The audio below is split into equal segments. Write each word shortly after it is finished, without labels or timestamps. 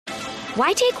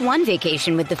Why take one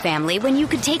vacation with the family when you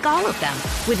could take all of them?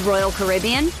 With Royal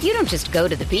Caribbean, you don't just go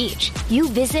to the beach. You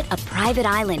visit a private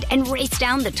island and race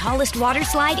down the tallest water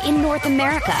slide in North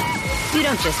America. You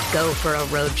don't just go for a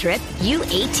road trip. You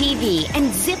ATV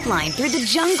and zip line through the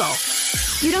jungle.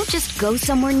 You don't just go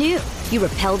somewhere new. You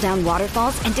rappel down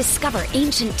waterfalls and discover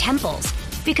ancient temples.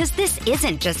 Because this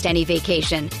isn't just any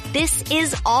vacation. This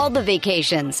is all the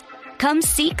vacations. Come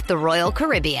seek the Royal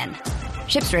Caribbean.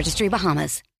 Ships Registry,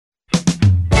 Bahamas.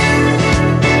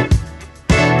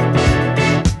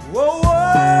 Whoa, whoa.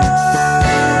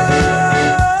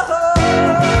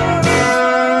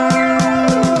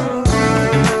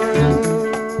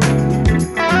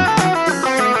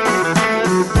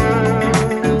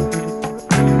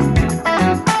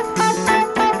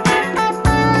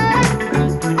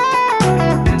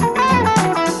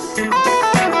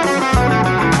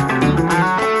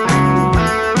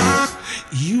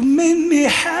 You made me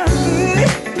happy.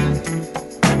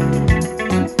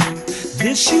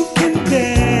 This you can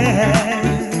bear.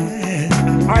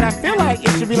 All right, I feel like it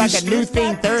should be like a new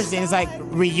thing Thursday. It's like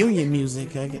reunion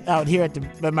music out here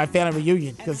at my family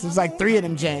reunion because there's like 3 of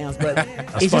them jams. But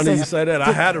That's funny you say that.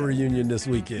 I had a reunion this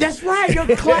weekend. That's right. You had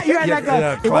like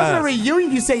Yeah, it wasn't a class.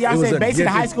 reunion. You said y'all It was said a basically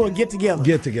get high to- school and get together.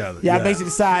 Get together. Yeah, I yeah. basically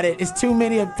decided it's too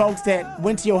many of folks that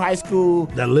went to your high school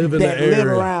That live in that the live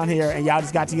area. around here, and y'all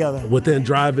just got together. Within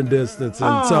driving distance.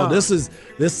 And so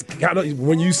this kind of,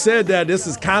 when you said that, this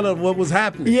is kind of what was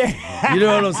happening. Yeah. You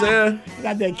know what I'm saying?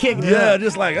 Got that kicking. Yeah,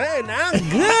 just like, hey, now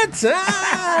good time.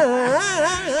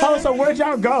 Oh, so where'd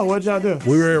y'all go? What'd y'all do?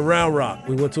 We were in Round Rock.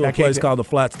 We went to a Okay, place good. called The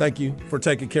Flats. Thank you for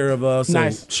taking care of us.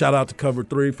 Nice. And shout out to Cover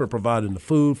 3 for providing the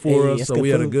food for Hey, us. that's So good we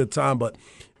had a food. good time, but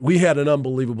we had an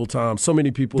unbelievable time. So many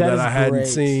people That that is I hadn't great.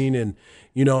 seen. And,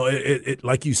 you know, it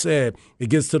like you said, it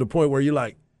gets to the point where you're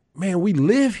like, man, we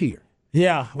live here.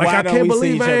 Yeah. Like, why I don't can't we see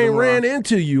believe each I other ain't more? ran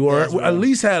into you or That's at right.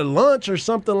 least had lunch or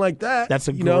something like that. That's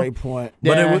a you know? great point.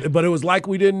 But, Yeah. it was like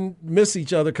we didn't miss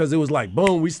each other because it was like,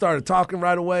 boom, we started talking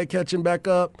right away, catching back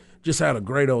up. Just had a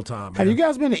great old time, man. Have you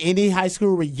guys been to any high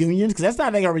school reunions? Because that's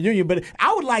not like a reunion, but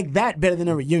I would like that better than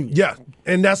a reunion. Yeah,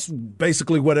 and that's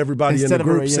basically what everybody Instead in the of a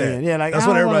group reunion. said. Yeah, like that's I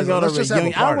what don't want everybody to go said. to Let's a just have a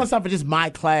reunion. I don't party. want something for just my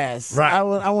class. Right.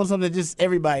 I want something just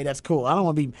everybody. That's cool. I don't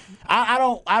want to be. I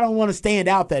don't want to stand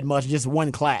out that much. Just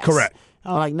one class. Correct.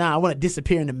 I'm like, nah. I want to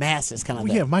disappear in the masses, kind of.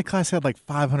 Well, yeah, my class had like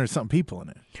 500 something people in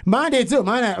it. Mine did too.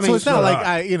 Mine. I mean, So it's not sure.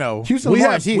 like Houston we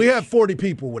Lamar had is huge. we had 40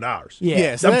 people with ours. Yeah.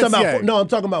 Yeah, so I'm talking that's- about yeah. I'm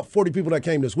talking about 40 people that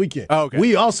came this weekend. Oh, okay.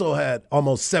 We also had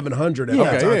almost 700 at Yeah.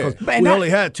 that time. Okay, 'cause yeah. But We not- only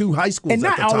had 2 high schools and at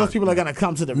not the all time. those people are gonna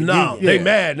come to the reunion. No, they Yeah.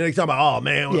 mad. And they talking about, oh,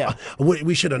 man, Yeah.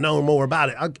 we should have known more about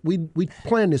it. We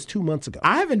planned this 2 months ago.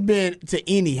 I haven't been to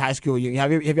any high school reunion.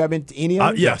 Have y'all been to any of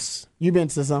them? Yes. You've been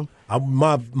to some?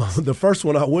 The first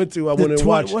one I went to, I went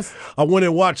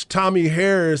and watched Tommy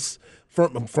Harris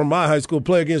from my high school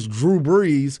play against Drew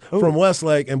Brees from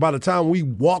Westlake, and by the time we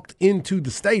walked into the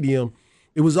stadium,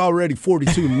 it was already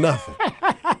 42-0.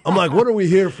 I'm like, what are we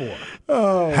here for?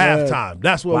 Halftime.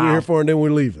 That's what Wow. we're here for, and then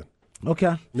we're leaving.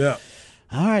 Okay. Yeah.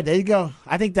 All right, there you go.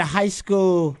 I think the high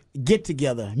school get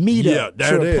together, meet up. Yeah,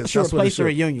 there it is. Should That's what it replace the should.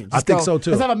 reunion. I think so,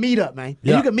 too. Let's have a meet up, man.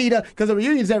 Yeah. And you can meet up because the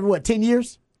reunion's every 10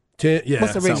 years? 10, yeah.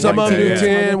 What's the reunion? Some of them do Yeah.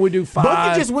 10, we do 5.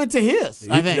 Bucky just went to his,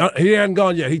 I think. He hadn't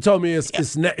gone yet. He told me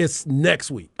it's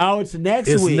next week. Oh, it's next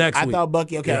It's week. next I week. thought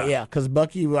Bucky, okay, yeah, because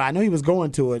Bucky, I know he was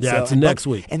going to it. Yeah, so, it's and next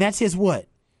week. And that's his what?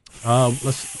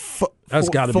 That's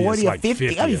got to be his 40 or like 50.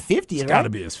 50th. Gotta be 50th, It's got to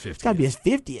right? be his 50th. It's got to be his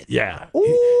 50th. Yeah.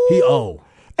 Ooh. He owe.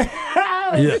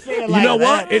 Yeah. You know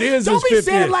what? It is Don't his be 50th.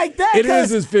 saying it like that. It is 'cause,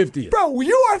 his 50th. Bro,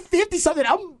 you are 50 something.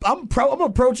 I'm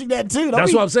approaching that too. Don't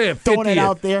That's be what I'm saying, Throwing it 50th.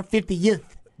 out there, 50th.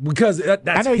 Because that's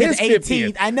I know he his gets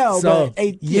 18th. 50th. I know, so, but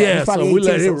yeah, yeah, he's probably so we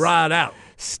let 18th, him so- ride out.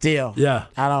 Still, Yeah.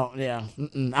 I don't. Yeah,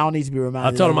 I don't need to be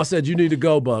reminded. I told of him, I it. said, you need to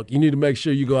go, Buck. You need to make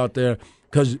sure you go out there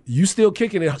because you still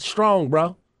kicking it strong,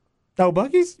 bro. Oh,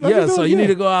 Bucky's. Yeah, so you need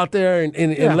to go out there and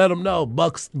Yeah. let them know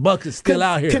Buck is still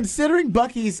out here. Considering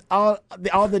Bucky's all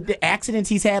the accidents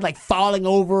he's had, like falling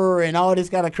over and all this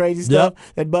kind of crazy stuff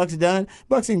that Buck's done,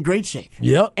 Buck's in great shape.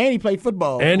 Yep. And he played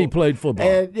football. And he played football.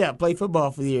 And, yeah, played football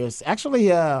for years.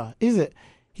 Actually,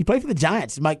 he played for the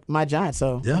Giants, my Giants.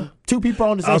 So Yeah. 2 people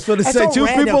on the station. I was gonna That's say, so 2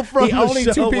 random. people from the the only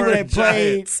show 2 people were that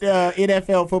played Giants.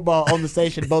 NFL football on the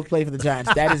station both played for the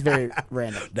Giants. That is very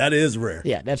random. That is rare.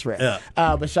 Yeah, that's rare.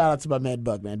 Yeah. But shout out to my man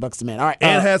Buck, man. Buck's the man. All right.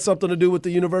 And had something to do with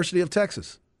the University of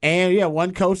Texas. And yeah,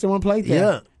 one coach and one played there.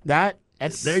 Yeah. That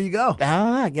There you go.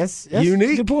 I guess that's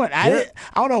unique. a good point. I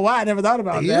don't know why I never thought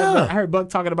about that. But I heard Buck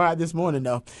talking about it this morning,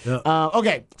 though. Yeah.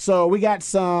 Okay, so we got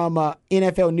some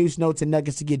NFL news notes and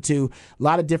nuggets to get to. A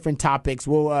lot of different topics.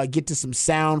 We'll get to some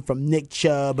sound from Nick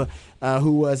Chubb,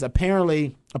 who was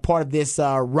apparently a part of this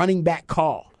running back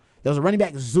call. There was a running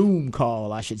back Zoom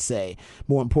call, I should say,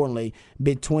 more importantly,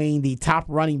 between the top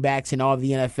running backs in all of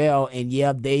the NFL. And,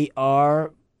 yeah, they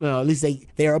are, at least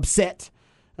they are upset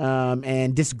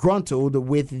and disgruntled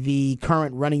with the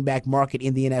current running back market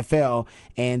in the NFL,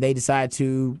 and they decided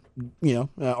to,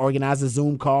 organize a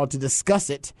Zoom call to discuss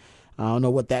it. I don't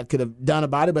know what that could have done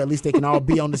about it, but at least they can all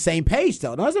be on the same page,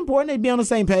 though. No, it's important they be on the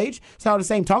same page. It's all the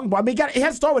same talking point. I mean, it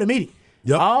has to start with a meeting.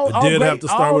 Yep, it did have to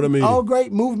start with a meeting. All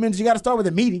great movements, you got to start with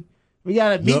a meeting. We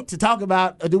got to meet to talk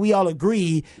about, do we all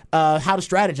agree how to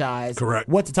strategize? Correct.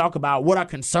 What to talk about, what our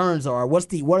concerns are, what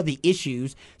are the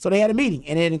issues. So they had a meeting,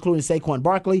 and it included Saquon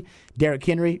Barkley, Derrick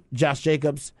Henry, Josh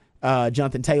Jacobs,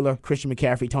 Jonathan Taylor, Christian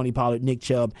McCaffrey, Tony Pollard, Nick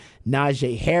Chubb,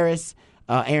 Najee Harris,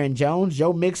 Aaron Jones,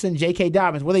 Joe Mixon, J.K.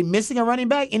 Dobbins. Were they missing a running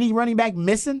back? Any running back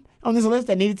missing on this list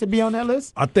that needed to be on that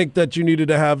list? I think that you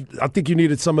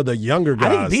needed some of the younger guys.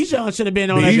 I think Bijan should have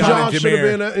been on that. Bijan should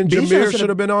have been, and Jameer should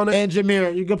have been on it. And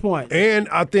Jameer, good point. And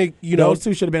I think, those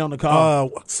two should have been on the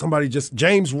call.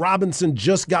 James Robinson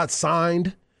just got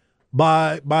signed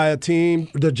by a team,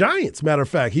 the Giants, matter of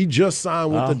fact. He just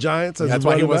signed with the Giants. That's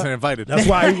why he wasn't invited. That's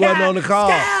why he wasn't on the call.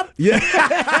 Scab! Yeah.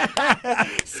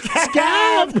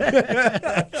 Scab!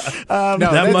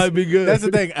 That might be good. That's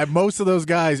the thing. Most of those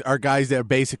guys are guys that are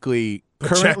basically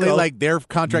currently, like, their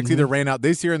contracts either ran out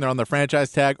this year and they're on their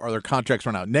franchise tag, or their contracts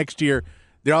run out next year.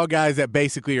 They're all guys that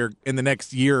basically are in the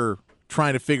next year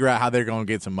trying to figure out how they're going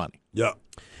to get some money. Yeah.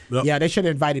 Yeah, they should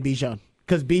have invited Bijan.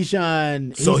 Because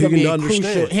Bijan, so he's going to be understand.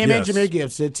 crucial. Him and Jameer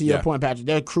Gibbs, to your point, Patrick,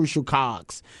 they're crucial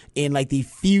cogs in like the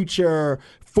future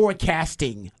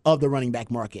forecasting of the running back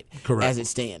market as it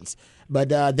stands.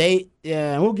 But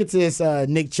we'll get to this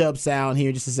Nick Chubb sound here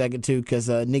in just a second too, because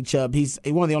Nick Chubb, he's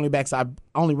one of the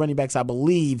only running backs I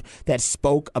believe that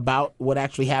spoke about what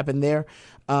actually happened there.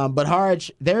 But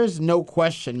Harj, there's no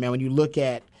question, man, when you look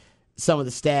at some of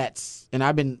the stats, and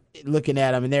I've been looking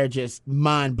at them, and they're just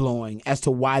mind-blowing as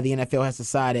to why the NFL has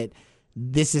decided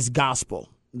this is gospel.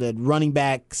 The running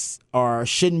backs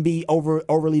shouldn't be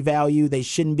overly valued. They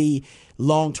shouldn't be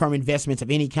long-term investments of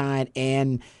any kind,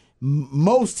 and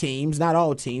most teams, not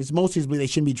all teams, most teams believe they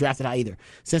shouldn't be drafted high either.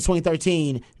 Since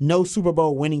 2013, no Super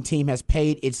Bowl winning team has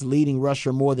paid its leading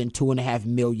rusher more than $2.5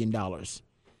 million.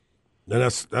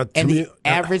 The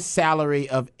average salary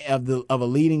of a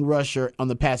leading rusher on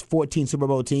the past 14 Super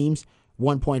Bowl teams,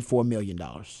 $1.4 million.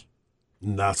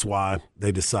 And that's why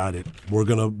they decided we're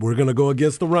gonna go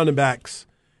against the running backs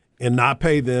and not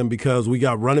pay them, because we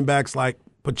got running backs like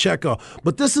Pacheco.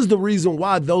 But this is the reason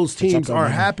why those teams are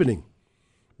happening,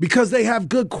 because they have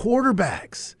good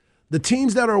quarterbacks. The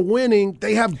teams that are winning,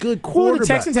 they have good quarterbacks. Well, the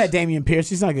Texans had Dameon Pierce.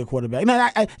 He's not a good quarterback. No,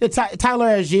 Tyler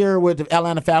Algier with the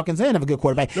Atlanta Falcons, they didn't have a good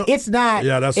quarterback. No, it's not.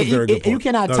 Yeah, that's a very good point. You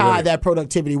cannot tie that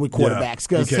productivity with quarterbacks,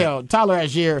 because Tyler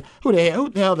Algier, who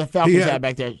the hell the Falcons had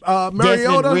back there? Mariota,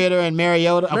 Desmond Ridder, and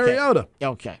Mariota. Okay. Mariota.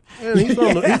 Okay. And he's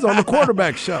on the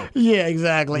quarterback show. Yeah,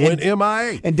 exactly. Went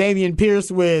MIA. And Dameon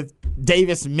Pierce with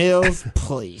Davis Mills.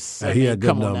 Please, he had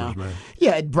good numbers, man.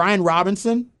 Yeah, Brian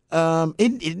Robinson. He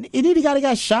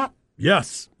got shot.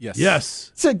 Yes.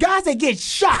 So guys that get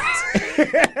shot,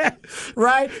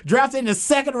 right? Drafted in the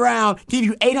second round, give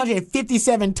you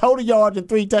 857 total yards and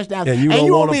 3 touchdowns. And you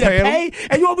want me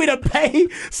to pay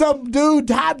some dude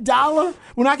top dollar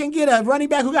when I can get a running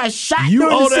back who got shot? You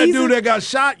owe that season? dude that got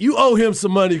shot, you owe him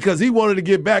some money, because he wanted to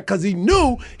get back, because he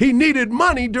knew he needed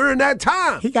money during that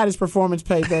time. He got his performance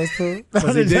pay too.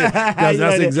 Because he did.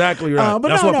 That's exactly right.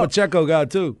 That's what Pacheco got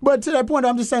too. But to that point,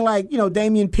 I'm just saying, like,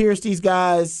 Dameon Pierce, these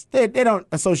guys, they don't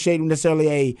associate necessarily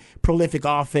a prolific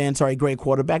offense or a great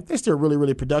quarterback. They're still really,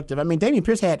 really productive. I mean, Dameon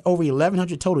Pierce had over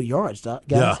 1,100 total yards,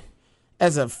 guys,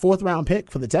 as a 4th-round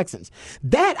pick for the Texans.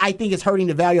 That, I think, is hurting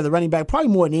the value of the running back probably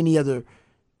more than any other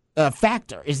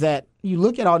factor, is that you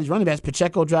look at all these running backs,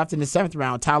 Pacheco drafted in the 7th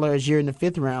round, Tyler Algier in the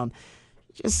 5th round.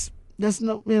 Just, there's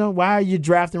no, why are you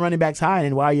drafting running backs high,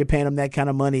 and why are you paying them that kind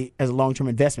of money as a long-term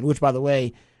investment, which, by the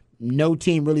way, no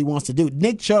team really wants to do.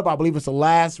 Nick Chubb, I believe, was the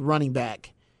last running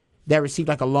back that received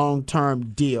like a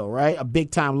long-term deal, right? A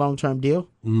big-time long-term deal.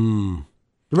 The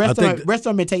rest of them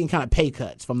have been taking kind of pay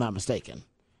cuts, if I'm not mistaken.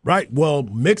 Right. Well,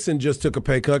 Mixon just took a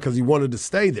pay cut because he wanted to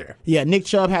stay there. Yeah, Nick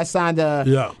Chubb has signed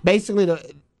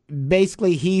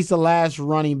basically he's the last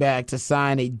running back to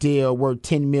sign a deal worth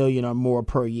 $10 million or more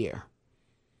per year.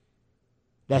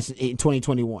 That's in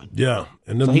 2021. Yeah,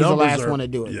 and so he's the last one to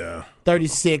do it. Yeah,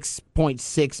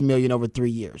 $36.6 million over 3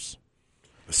 years.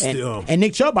 Still, and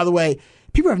Nick Chubb, by the way,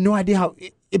 people have no idea how.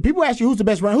 If people ask you who's the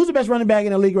best running back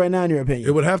in the league right now, in your opinion,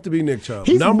 it would have to be Nick Chubb.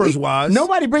 Numbers wise,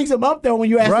 nobody brings him up though when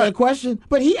you ask that question.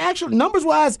 But he actually, numbers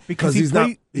wise, because he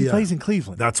plays in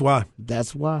Cleveland. That's why.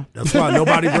 That's why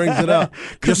nobody brings it up.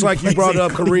 Just like you brought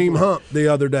up Kareem Hunt the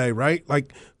other day, right?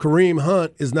 Like Kareem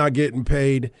Hunt is not getting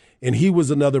paid, and he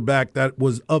was another back that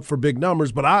was up for big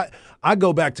numbers. But I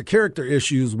go back to character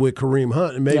issues with Kareem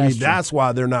Hunt, and maybe that's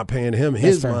why they're not paying him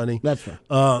his money. That's fair.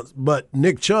 But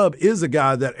Nick Chubb is a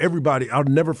guy that everybody, I'll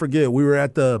never forget. We were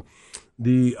at the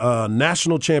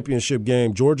national championship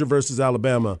game, Georgia versus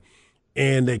Alabama,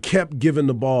 and they kept giving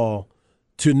the ball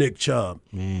to Nick Chubb.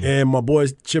 And my boy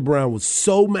Chip Brown was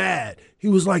so mad. He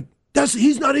was like,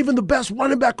 he's not even the best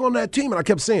running back on that team. And I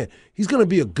kept saying, he's going to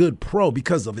be a good pro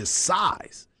because of his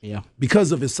size. Yeah.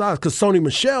 Because of his size. Because Sony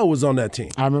Michel was on that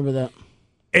team. I remember that.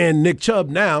 And Nick Chubb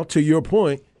now, to your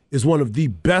point, is one of the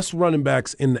best running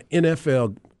backs in the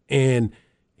NFL, and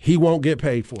he won't get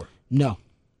paid for it. No.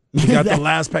 He got the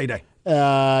last payday.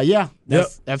 Yeah.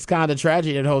 That's kind of the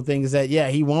tragedy of the whole thing is that,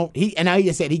 he won't. And now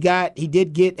you said he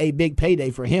did get a big payday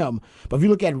for him. But if you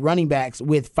look at running backs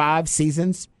with 5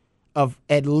 seasons of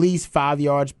at least 5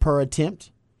 yards per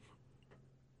attempt,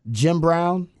 Jim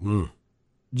Brown,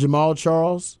 Jamal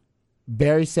Charles,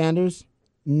 Barry Sanders,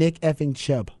 Nick effing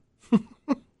Chubb.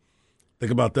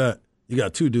 Think about that. You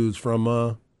got 2 dudes from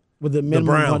with the minimum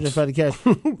 150 catch.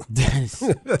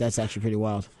 That's actually pretty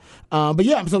wild. But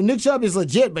yeah, so Nick Chubb is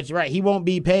legit, but you're right, he won't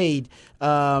be paid.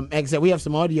 Like I said, we have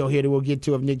some audio here that we'll get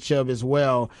to of Nick Chubb as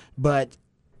well. But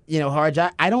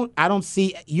Harj, I don't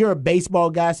see, you're a baseball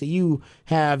guy, so you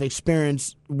have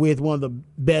experience with one of the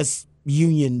best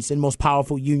unions and most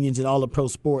powerful unions in all of pro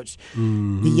sports.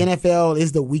 Mm-hmm. The NFL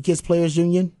is the weakest players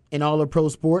union in all of pro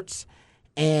sports,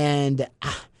 and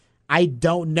I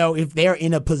don't know if they're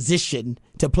in a position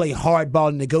to play hardball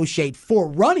and negotiate for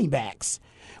running backs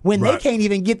when they can't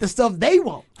even get the stuff they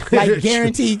want, like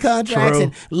guaranteed contracts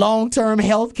and long-term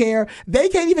health care. They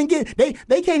can't even get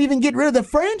they can't even get rid of the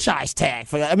franchise tag.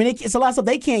 It's a lot of stuff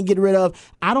they can't get rid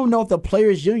of. I don't know if the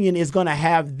players union is going to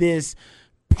have this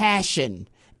passion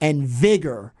and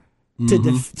vigor to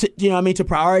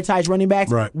prioritize running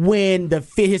backs when the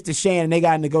fit hits the fan and they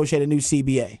got to negotiate a new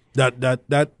CBA. That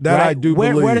I do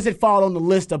believe. Where does it fall on the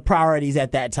list of priorities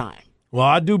at that time? Well,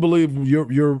 I do believe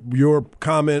your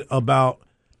comment about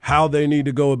how they need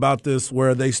to go about this,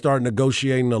 where they start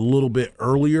negotiating a little bit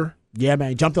earlier. Yeah,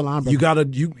 man, jump the line, bro.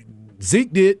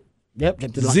 Zeke did. Yep,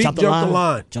 Zeke jumped the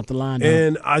line. Jump the line.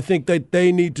 And I think that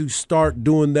they need to start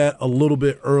doing that a little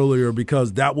bit earlier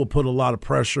because that will put a lot of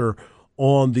pressure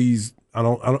on these. I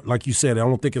don't like you said, I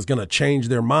don't think it's going to change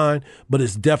their mind, but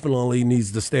it definitely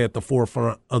needs to stay at the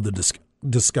forefront of the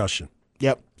discussion.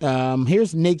 Yep.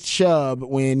 Here's Nick Chubb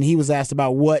when he was asked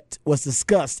about what was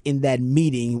discussed in that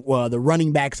meeting, the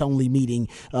running backs only meeting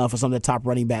for some of the top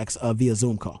running backs via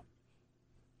Zoom call.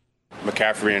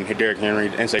 McCaffrey and Derrick Henry,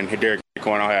 and saying Derrick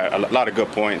going on had a lot of good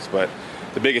points, but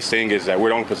the biggest thing is that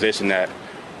we're in a position that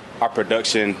our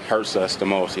production hurts us the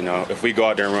most. If we go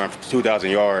out there and run for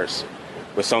 2,000 yards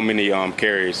with so many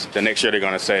carries, the next year they're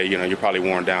going to say, you're probably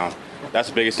worn down. That's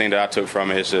the biggest thing that I took from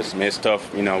it. It's just, it's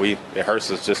tough. It hurts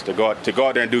us just to go out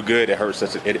there and do good. It hurts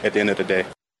us at the end of the day.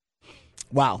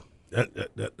 Wow.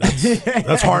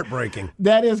 That's heartbreaking.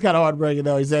 That is kind of heartbreaking,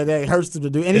 though. He said that it hurts them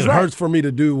to do. And it hurts for me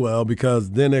to do well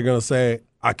because then they're going to say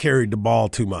I carried the ball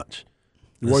too much.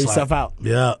 You wore yourself out.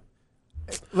 Yeah.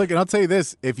 Look, and I'll tell you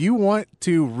this. If you want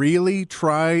to really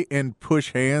try and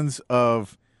push hands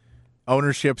of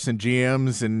ownerships and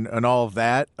GMs and all of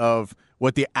that, of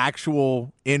what the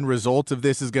actual end result of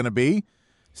this is going to be,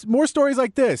 more stories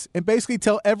like this, and basically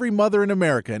tell every mother in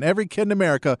America and every kid in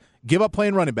America, give up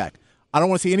playing running back. I don't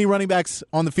want to see any running backs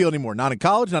on the field anymore. Not in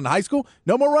college, not in high school.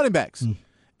 No more running backs.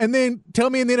 And then tell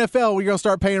me in the NFL we're going to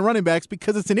start paying running backs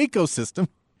because it's an ecosystem.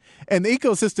 And the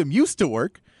ecosystem used to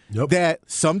work that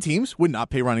some teams would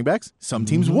not pay running backs. Some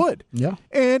teams would. Yeah.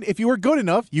 And if you were good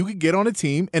enough, you could get on a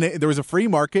team, and there was a free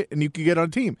market, and you could get on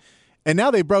a team. And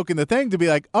now they've broken the thing to be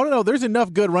like, oh, no, there's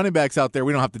enough good running backs out there.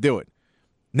 We don't have to do it.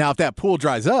 Now, if that pool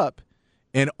dries up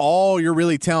and all your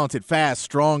really talented, fast,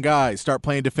 strong guys start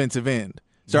playing defensive end,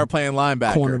 start playing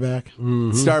linebacker,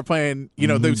 cornerback, start playing,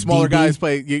 the smaller DB. Guys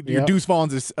play, your Deuce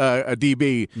Vaughn is a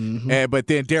DB, but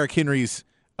then Derrick Henry's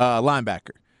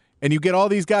linebacker. And you get all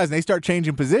these guys, and they start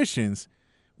changing positions.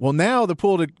 Well, now the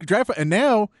pool to draft, and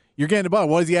now you're getting the ball.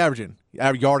 What is he averaging?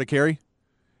 A yard a carry?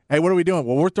 Hey, what are we doing?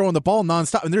 Well, we're throwing the ball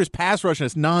nonstop, and there's pass rushing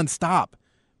us nonstop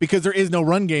because there is no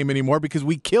run game anymore because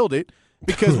we killed it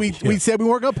because we said we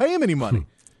weren't going to pay him any money.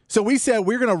 So we said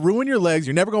we're going to ruin your legs.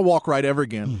 You're never going to walk right ever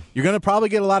again. You're going to probably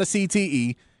get a lot of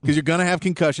CTE because you're going to have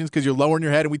concussions because you're lowering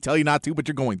your head, and we tell you not to, but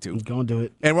you're going to. He's going to do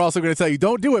it. And we're also going to tell you,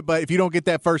 don't do it, but if you don't get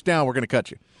that first down, we're going to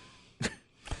cut you.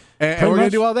 and we're going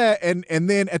to do all that, and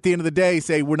then at the end of the day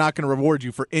say we're not going to reward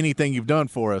you for anything you've done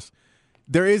for us.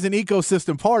 There is an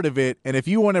ecosystem part of it, and if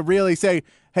you want to really say,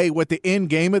 hey, what the end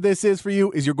game of this is for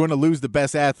you is you're going to lose the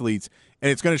best athletes,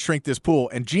 and it's going to shrink this pool.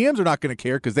 And GMs are not going to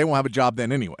care because they won't have a job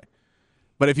then anyway.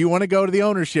 But if you want to go to the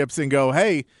ownerships and go,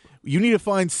 hey, you need to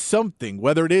find something,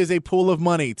 whether it is a pool of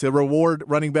money to reward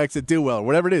running backs that do well or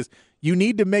whatever it is, you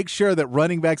need to make sure that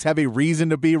running backs have a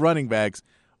reason to be running backs,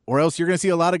 or else you're going to see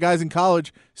a lot of guys in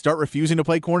college start refusing to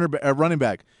play running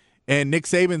back. And Nick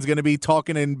Saban's going to be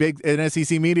talking in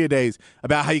SEC media days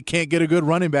about how you can't get a good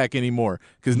running back anymore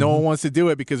because no one wants to do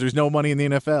it because there's no money in the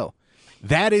NFL.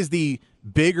 That is the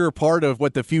bigger part of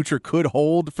what the future could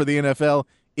hold for the NFL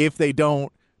if they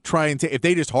don't try and if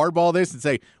they just hardball this and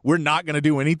say, we're not going to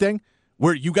do anything,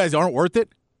 where you guys aren't worth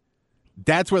it.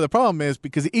 That's where the problem is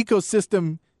because the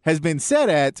ecosystem has been set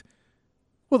at,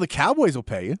 well, the Cowboys will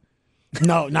pay you.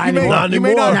 No, not anymore. Not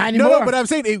anymore. Not anymore. No, but I'm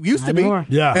saying it used to be.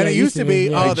 Yeah. And it used to be,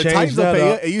 yeah. the Titans will pay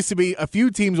you. It used to be a few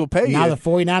teams will pay you. Now the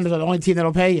 49ers are the only team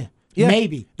that'll pay you. Yeah.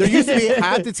 Maybe. There used to be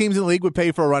half the teams in the league would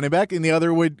pay for a running back and the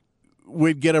other would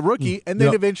get a rookie, and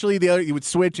then eventually the other you would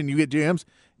switch and you get GMs.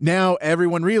 Now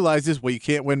everyone realizes, well, you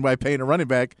can't win by paying a running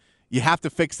back. You have to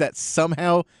fix that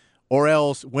somehow, or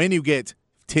else when you get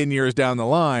 10 years down the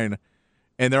line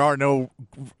and there are no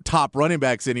top running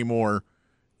backs anymore,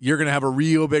 you're going to have a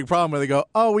real big problem where they go,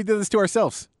 oh, we did this to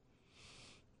ourselves.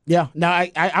 Yeah. Now,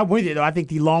 I'm with you, though. I think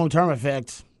the long-term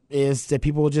effect is that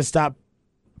people will just stop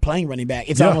playing running back.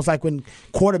 It's almost like when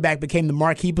quarterback became the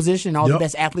marquee position and all the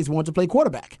best athletes wanted to play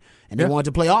quarterback. And they wanted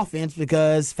to play offense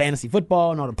because fantasy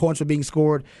football and all the points were being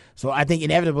scored. So I think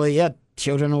inevitably,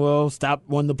 children will stop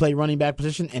wanting to play running back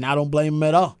position, and I don't blame them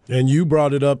at all. And you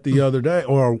brought it up the other day,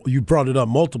 or you brought it up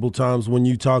multiple times when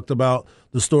you talked about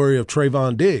the story of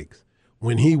Trayvon Diggs.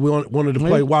 When he wanted to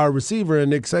play wide receiver, and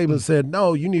Nick Saban said,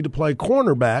 no, you need to play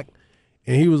cornerback.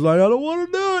 And he was like, I don't want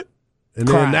to do it. And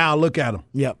then now look at him.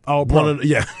 Yep. Oh, bro.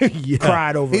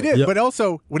 Cried over He did. it. But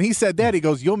also, when he said that, he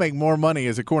goes, you'll make more money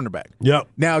as a cornerback. Yep.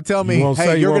 Now tell me, you won't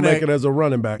say you're going going to make it as a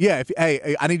running back. Yeah.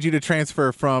 I need you to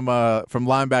transfer from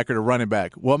linebacker to running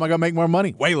back. Well, am I going to make more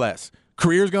money? Way less.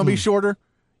 Career's going to be shorter.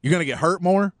 You're going to get hurt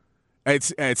more.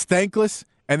 It's thankless.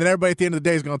 And then everybody at the end of the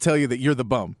day is going to tell you that you're the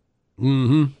bum.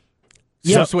 Mm-hmm.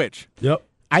 So switch. Yep.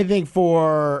 I think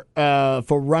for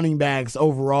running backs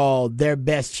overall, their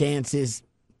best chance is,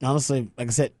 honestly, like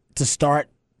I said, to start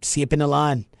skipping the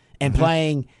line and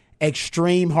playing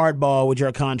extreme hardball with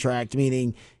your contract,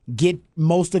 meaning get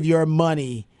most of your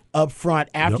money up front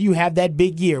after you have that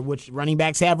big year, which running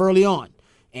backs have early on.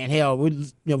 And hell,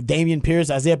 Dameon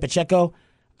Pierce, Isaiah Pacheco,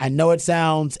 I know it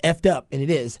sounds effed up, and it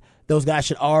is. Those guys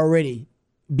should already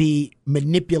be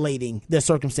manipulating their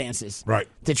circumstances, right?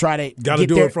 To try to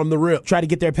it from the rip. Try to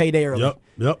get their payday early.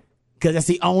 Yep. Because that's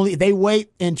the only. If they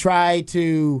wait and try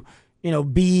to,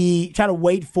 try to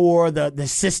wait for the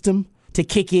system to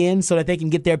kick in so that they can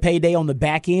get their payday on the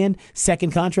back end,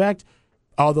 second contract,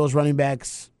 all those running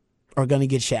backs are going to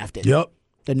get shafted. Yep.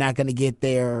 They're not going to get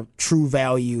their true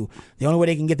value. The only way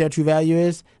they can get their true value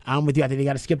is, I'm with you, I think they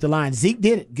got to skip the line. Zeke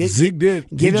did it. Zeke did.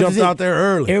 He jumped out there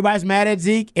early. Everybody's mad at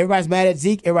Zeke. Everybody's mad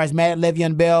at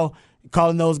Le'Veon Bell,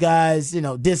 calling those guys,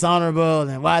 dishonorable,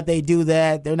 and why'd they do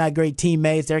that? They're not great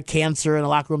teammates. They're cancer in the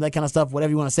locker room, that kind of stuff,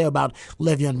 whatever you want to say about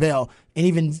Le'Veon Bell. And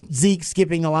even Zeke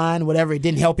skipping the line, whatever, it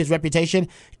didn't help his reputation.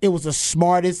 It was the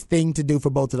smartest thing to do for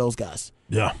both of those guys.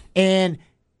 Yeah. And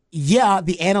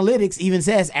the analytics even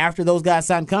says after those guys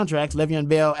signed contracts, Le'Veon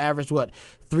Bell averaged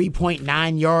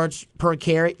 3.9 yards per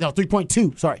carry. No,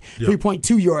 3.2. Sorry,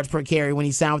 3.2 yards per carry when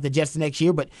he signed with the Jets the next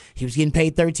year. But he was getting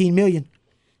paid $13 million.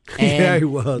 And he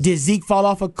was. Did Zeke fall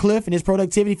off a cliff and his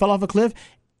productivity fall off a cliff?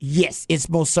 Yes, it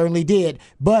most certainly did.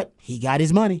 But he got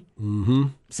his money. Mm-hmm.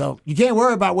 So you can't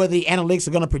worry about whether the analytics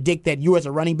are going to predict that you as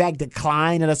a running back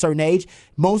decline at a certain age.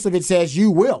 Most of it says you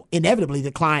will inevitably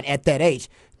decline at that age.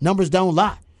 Numbers don't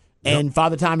lie. And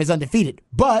Father Time is undefeated.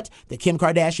 But the Kim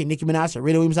Kardashian, Nicki Minaj,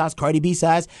 Serena Williams size, Cardi B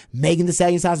size, Megan Thee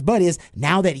Stallion size butt is,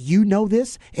 now that you know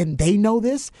this and they know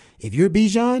this, if you're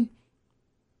Bijan,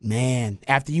 man,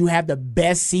 after you have the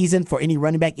best season for any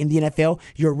running back in the NFL,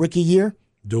 your rookie year,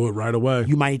 do it right away.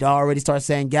 You might need to already start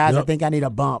saying, guys, I think I need a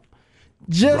bump.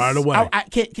 Just right away. I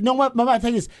can't, you know what? I'm about to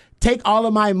take this. Take all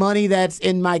of my money that's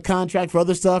in my contract for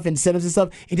other stuff, incentives and stuff,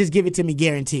 and just give it to me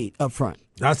guaranteed up front.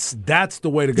 That's the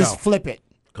way to go. Just flip it.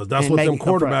 Because that's what them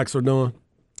quarterbacks are doing.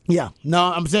 Yeah. No,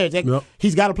 I'm serious.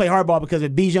 He's got to play hardball because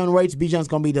if Bijan waits, Bijan's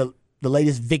going to be the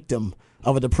latest victim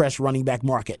of a depressed running back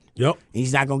market. Yep. And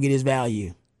he's not going to get his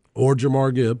value. Or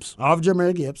Jahmyr Gibbs. Of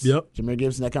Jahmyr Gibbs. Yep. Jahmyr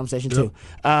Gibbs in that conversation, too.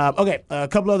 Okay, a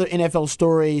couple other NFL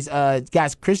stories.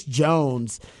 Guys, Chris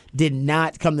Jones did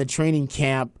not come to training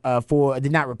camp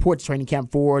did not report to training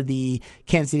camp for the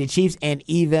Kansas City Chiefs, and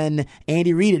even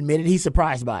Andy Reid admitted he's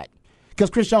surprised by it. Because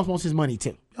Chris Jones wants his money,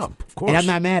 too. Oh, of course. And I'm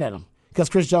not mad at him. Because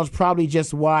Chris Jones probably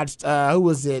just watched, who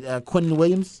was it, Quentin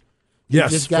Williams?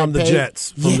 Yes, from the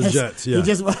Jets. The Jets, yeah.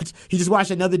 He just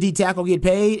watched another D tackle get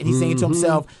paid, and he's thinking to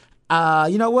himself,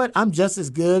 you know what? I'm just as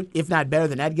good, if not better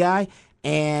than that guy,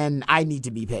 and I need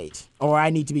to be paid, or I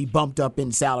need to be bumped up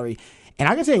in salary. And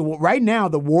I can tell you, right now,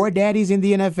 the war daddies in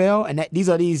the NFL, and these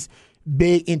are these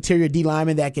big interior D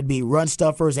linemen that could be run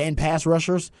stuffers and pass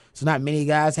rushers, so not many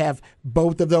guys have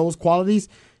both of those qualities.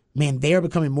 Man, they're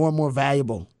becoming more and more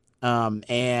valuable.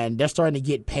 And they're starting to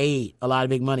get paid a lot of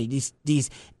big money. These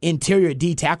interior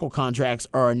D tackle contracts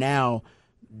are now,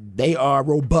 they are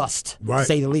robust, to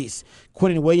say the least.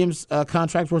 Quentin Williams'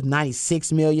 contract worth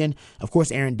 $96 million. Of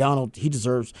course, Aaron Donald,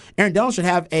 Aaron Donald should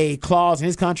have a clause in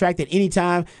his contract that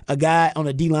anytime a guy on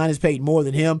the D line is paid more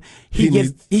than him, he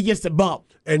gets the bump.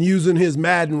 And using his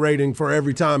Madden rating for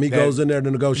every time he goes in there to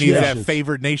negotiate. He's at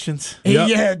favored nations.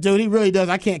 Yeah, dude, he really does.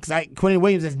 I can't, because Quentin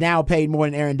Williams is now paid more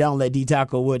than Aaron Donald at D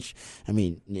tackle, which, I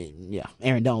mean, yeah,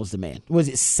 Aaron Donald's the man. Was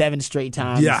it 7 straight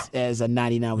times as a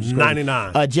 99? Which is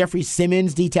 99. Jeffrey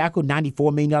Simmons, D tackle,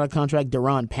 $94 million contract.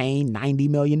 Deron Payne, $90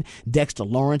 million. Dexter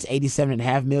Lawrence,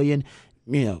 $87.5 million.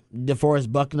 You know,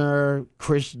 DeForest Buckner,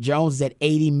 Chris Jones is at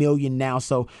 $80 million now.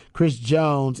 So Chris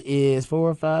Jones is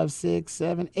 4, 5, 6,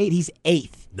 7, 8. He's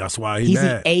 8th. That's why he's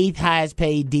mad. the 8th highest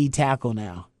paid D tackle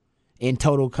now in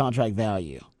total contract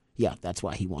value. Yeah, that's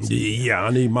why he wants to. Yeah,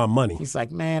 I need my money. He's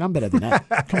like, man, I'm better than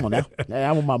that. Come on now.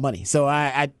 I want my money. So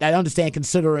I understand,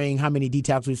 considering how many D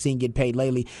tackles we've seen get paid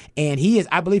lately. And he is,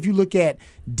 I believe, if you look at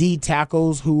D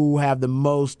tackles who have the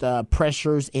most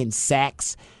pressures and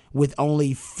sacks with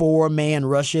only 4-man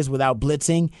rushes without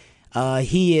blitzing,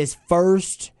 he is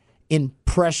first in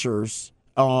pressures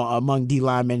among D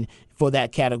linemen for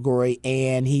that category,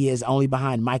 and he is only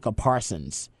behind Micah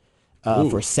Parsons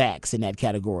for sacks in that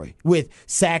category. With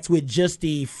sacks with just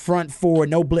the front 4,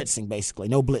 no blitzing, basically,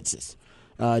 no blitzes.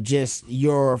 Just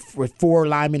with 4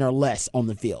 linemen or less on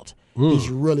the field. He's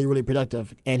really, really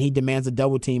productive, and he demands a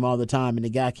double team all the time, and the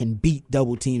guy can beat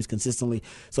double teams consistently.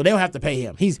 So they'll have to pay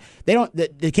him.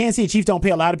 The Kansas City Chiefs don't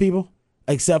pay a lot of people,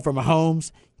 except for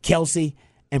Mahomes, Kelsey,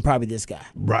 and probably this guy.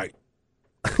 Right.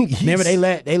 Remember, they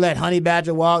let Honey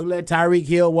Badger walk, let Tyreek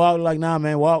Hill walk. Like, nah,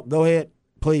 man, walk. Go ahead,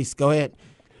 please, go ahead.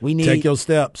 We need take your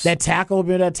steps. That tackle,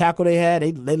 they had,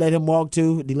 they let him walk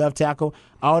too. The left tackle.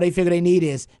 All they figure they need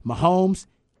is Mahomes,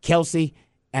 Kelsey,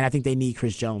 and I think they need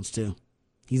Chris Jones too.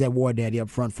 He's that war daddy up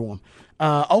front for him.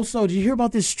 Also, did you hear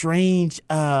about this strange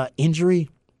injury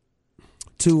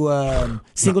to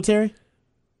Singletary?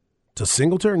 To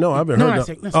Singletary? No, I haven't heard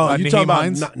that. Oh, you talking about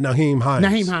Nyheim Hines?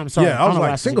 Nyheim Hines, sorry. Yeah, I was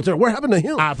like, Singletary, what happened to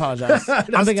him? I apologize.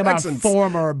 I'm thinking about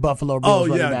former Buffalo Bills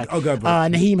running back. Okay,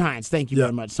 Nyheim Hines, thank you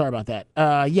very much. Sorry about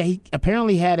that. He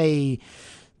apparently had a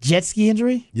jet ski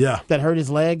injury that hurt his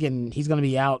leg, and he's going to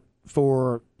be out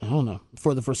for, I don't know,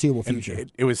 for the foreseeable future.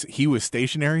 He was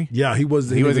stationary? Yeah, he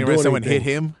wasn't someone hit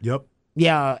him? Yep.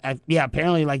 Yeah,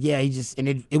 apparently,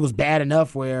 it was bad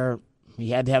enough where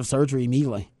he had to have surgery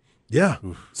immediately. Yeah,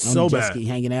 so bad.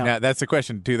 Hanging out. Now, that's the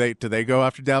question. Do they go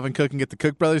after Dalvin Cook and get the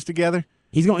Cook brothers together?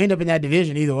 He's going to end up in that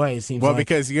division either way, it seems like. Well,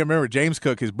 because you remember, James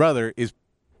Cook, his brother, is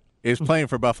playing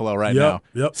for Buffalo right now.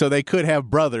 Yep. So they could have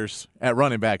broths at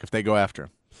running back if they go after him.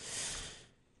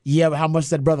 Yeah, but how much does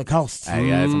that brother cost?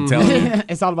 Guys, I'm telling you.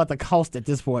 It's all about the cost at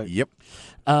this point. Yep.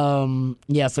 So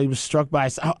he was struck by.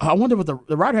 I wonder what the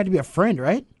rider had to be a friend,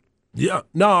 right? Yeah.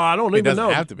 No, I don't even know. It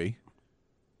doesn't have to be.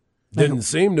 Didn't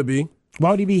seem to be.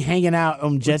 Why would he be hanging out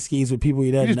on jet skis with people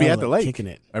he doesn't know? Just be at the lake, kicking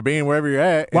it, or being wherever you're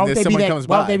at, why and then someone comes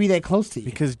by. Why would they be that close to you?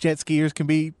 Because jet skiers can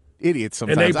be idiots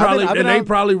sometimes. And they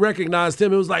probably recognized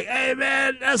him. It was like, hey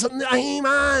man, that's Nyheim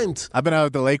Hines. I've been out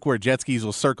at the lake where jet skis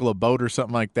will circle a boat or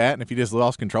something like that, and if you just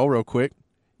lost control real quick,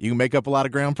 you can make up a lot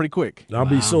of ground pretty quick. I'll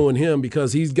be suing him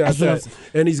because he's got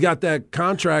and he's got that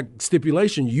contract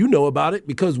stipulation. You know about it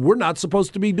because we're not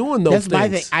supposed to be doing those things. That's my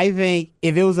thing. I think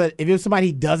if it was somebody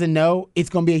he doesn't know, it's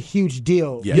going to be a huge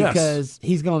deal because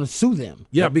he's going to sue them.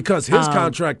 Yeah, because his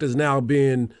contract is now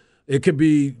being. It could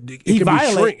be. He's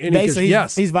violating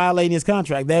his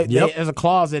contract. There's a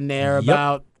clause in there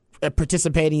about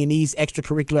participating in these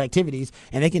extracurricular activities,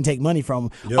 and they can take money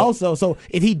from him. Also, so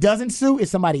if he doesn't sue,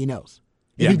 it's somebody he knows.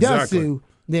 If he does sue,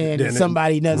 then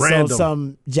somebody knows. So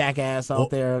some jackass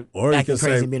out there acting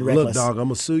crazy and being reckless. Look, dog, I'm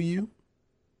gonna sue you,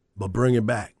 but bring it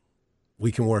back.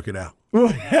 We can work it out.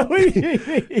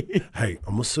 Hey,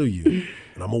 I'm gonna sue you,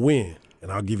 and I'm gonna win,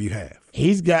 and I'll give you half.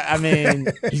 He's got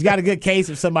a good case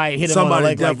if somebody hit him on the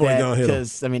leg like that,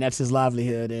 because that's his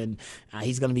livelihood, and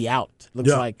he's going to be out. Looks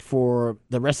like for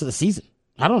the rest of the season.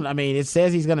 It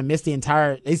says he's going to miss the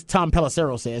entire. Tom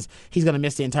Pelissero says he's going to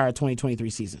miss the entire 2023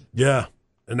 season. Yeah,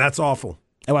 and that's awful.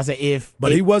 And I say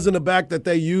but he wasn't a back that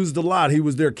they used a lot. He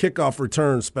was their kickoff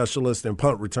return specialist and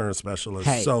punt return specialist.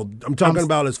 Hey, so I'm talking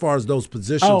about as far as those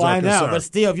positions. Oh, I know, concerned. But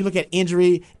still, if you look at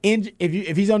injury,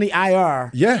 if he's on the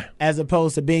IR, as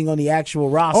opposed to being on the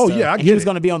actual roster, he was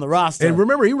going to be on the roster. And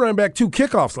remember, he ran back 2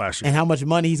 kickoffs last year. And how much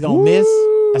money he's going to miss?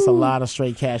 That's a lot of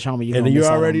straight cash, homie. And you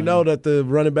already know that the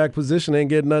running back position ain't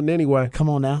getting nothing anyway. Come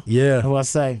on now. Yeah. What I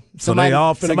say? So they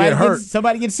all finna get hurt.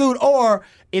 Somebody gets sued, or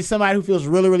it's somebody who feels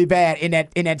really, really bad in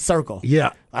that circle.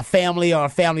 Yeah. A family or a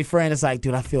family friend is like,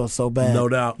 dude, I feel so bad. No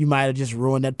doubt. You might have just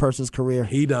ruined that person's career.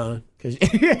 He done. All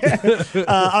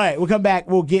right, we'll come back.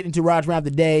 We'll get into Raj Round the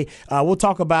Day. We'll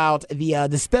talk about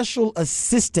the special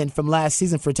assistant from last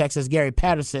season for Texas, Gary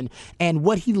Patterson, and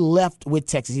what he left with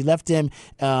Texas. He left him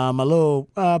a little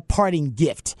parting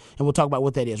gift, and we'll talk about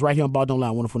what that is right here on Ball Don't Lie,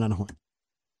 104.9 The Horn.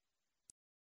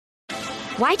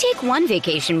 Why take one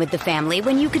vacation with the family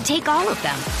when you could take all of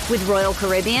them? With Royal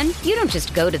Caribbean, you don't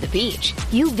just go to the beach.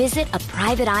 You visit a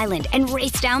private island and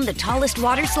race down the tallest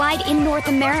water slide in North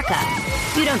America.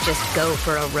 You don't just go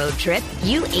for a road trip.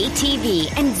 You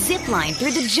ATV and zip line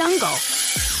through the jungle.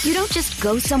 You don't just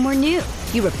go somewhere new.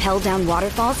 You rappel down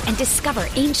waterfalls and discover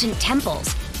ancient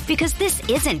temples. Because this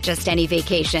isn't just any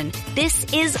vacation. This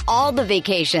is all the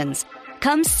vacations.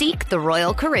 Come seek the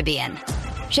Royal Caribbean.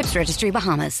 Ships Registry,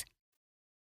 Bahamas.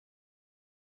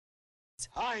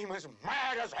 I'm as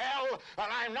mad as hell, and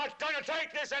I'm not going to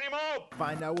take this anymore.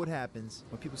 Find out what happens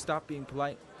when people stop being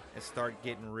polite and start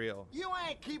getting real. You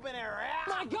ain't keeping it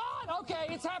real. My God! Okay,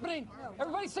 it's happening.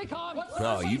 Everybody stay calm.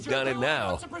 Oh, you've done it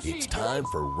now. It's time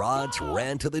for Rod's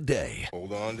Rant of the Day.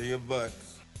 Hold on to your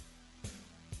butts.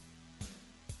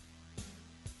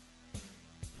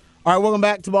 All right, welcome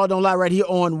back to Ball Don't Lie right here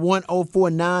on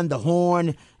 104.9 The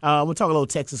Horn. We'll talk a little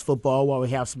Texas football while we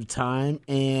have some time.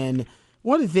 And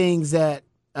one of the things that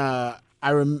I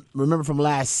remember from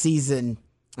last season,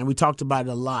 and we talked about it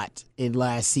a lot in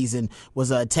last season,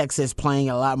 was Texas playing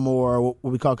a lot more what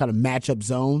we call kind of matchup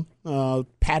zone,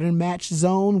 pattern match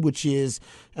zone, which is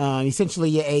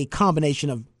essentially a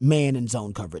combination of man and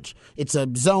zone coverage. It's a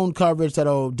zone coverage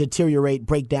that'll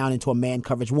break down into a man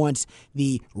coverage once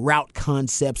the route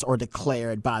concepts are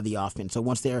declared by the offense. So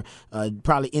once they're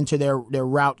probably enter their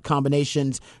route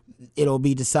combinations, it'll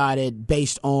be decided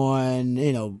based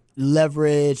on,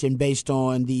 leverage and based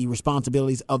on the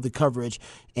responsibilities of the coverage,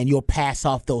 and you'll pass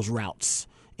off those routes.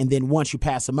 And then once you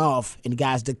pass them off and the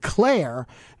guys declare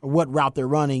what route they're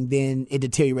running, then it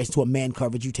deteriorates to a man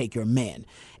coverage. You take your man.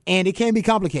 And it can be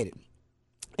complicated.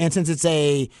 And since it's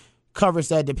a coverage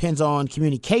that depends on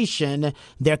communication,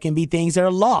 there can be things that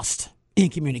are lost in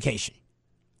communication.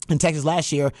 And Texas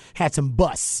last year had some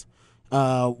busts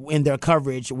in their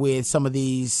coverage with some of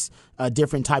these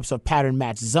different types of pattern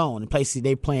match zone. Basically,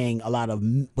 they're playing a lot of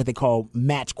what they call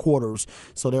match quarters.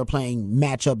 So they're playing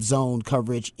matchup zone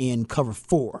coverage in cover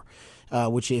 4,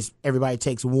 which is everybody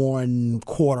takes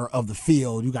 1/4 of the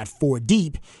field. You got 4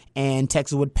 deep, and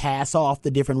Texas would pass off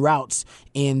the different routes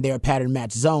in their pattern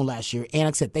match zone last year. And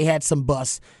like I said, they had some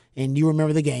busts, and you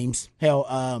remember the games. Hell,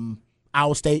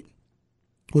 Iowa State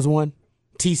was one.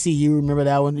 TCU, remember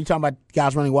that one? You're talking about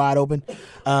guys running wide open.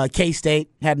 K-State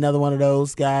had another one of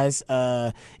those guys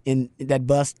in that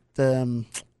bust.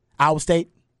 Iowa State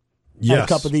had a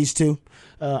couple of these too.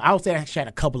 Iowa State actually had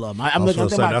a couple of them. I'm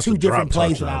looking about 2 different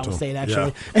plays with Iowa State,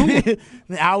 actually. Yeah.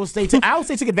 Iowa State took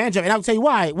advantage of it, and I'll tell you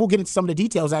why. We'll get into some of the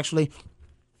details, actually,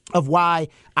 of why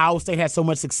Iowa State had so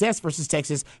much success versus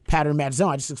Texas pattern match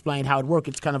zone. I just explained how it works.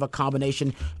 It's kind of a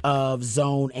combination of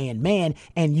zone and man,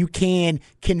 and you can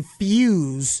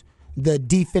confuse the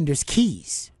defender's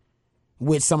keys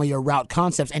with some of your route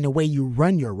concepts and the way you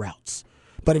run your routes.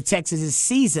 But if Texas is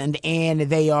seasoned and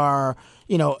they are,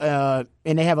 and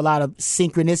they have a lot of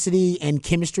synchronicity and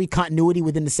chemistry, continuity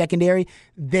within the secondary,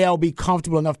 they'll be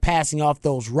comfortable enough passing off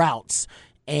those routes.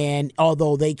 And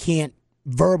although they can't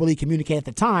verbally communicate at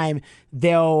the time,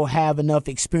 they'll have enough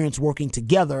experience working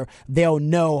together. They'll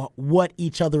know what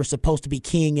each other is supposed to be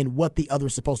keying and what the other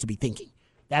is supposed to be thinking.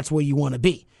 That's where you want to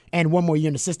be. And one more year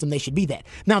in the system, they should be that.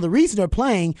 Now, the reason they're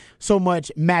playing so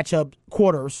much matchup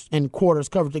quarters and quarters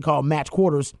coverage they call match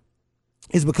quarters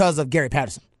is because of Gary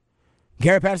Patterson.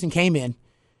 Gary Patterson came in,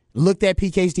 looked at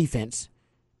PK's defense,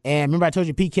 And remember, I told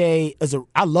you PK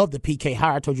I love the PK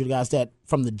hire. I told you guys that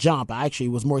from the jump. I actually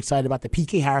was more excited about the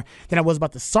PK hire than I was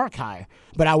about the Sark hire.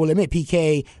 But I will admit,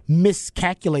 PK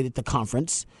miscalculated the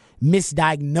conference,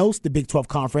 misdiagnosed the Big 12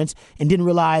 conference, and didn't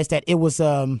realize that it was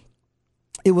a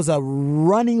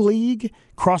running league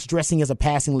cross-dressing as a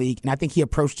passing league, and I think he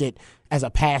approached it as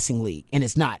a passing league, and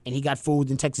it's not. And he got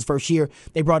fooled in Texas' first year.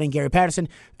 They brought in Gary Patterson,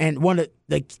 and one of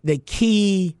the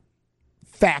key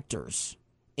factors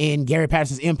in Gary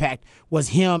Patterson's impact was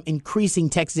him increasing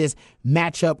Texas'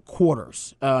 matchup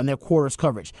quarters and their quarters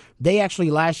coverage. They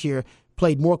actually last year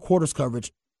played more quarters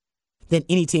coverage than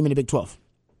any team in the Big 12.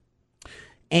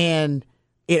 And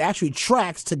it actually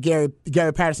tracks to Gary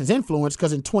Patterson's influence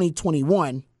because in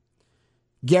 2021,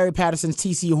 Gary Patterson's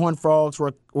TCU Horned Frogs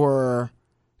were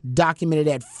documented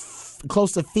at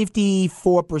close to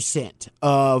 54%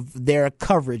 of their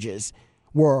coverages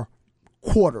were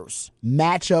quarters,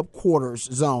 matchup quarters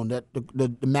zone, the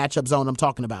matchup zone I'm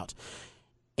talking about.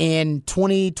 In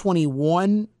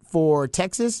 2021 for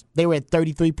Texas, they were at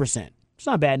 33%. It's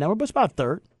not a bad number, but it's about a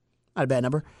third. Not a bad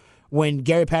number. When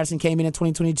Gary Patterson came in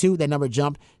 2022, that number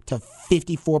jumped to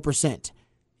 54%.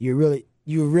 You're really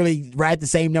right at the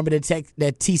same number that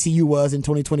TCU was in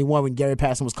 2021 when Gary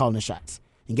Patterson was calling the shots.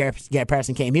 And Gary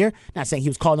Patterson came here, not saying he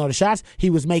was calling all the shots. He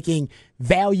was making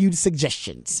valued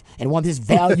suggestions. And one of his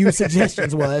valued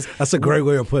suggestions was... That's a great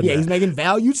way of putting it. Yeah, he's making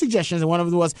valued suggestions, and one of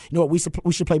them was, you know what,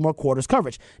 we should play more quarters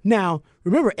coverage. Now,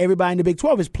 remember, everybody in the Big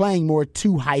 12 is playing more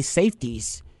two high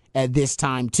safeties at this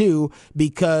time, too,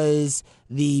 because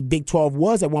the Big 12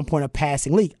 was at one point a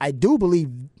passing league. I do believe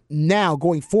now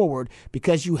going forward,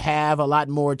 because you have a lot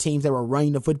more teams that were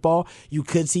running the football, you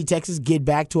could see Texas get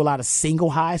back to a lot of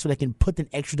single highs so they can put an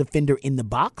extra defender in the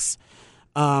box.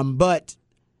 But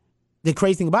the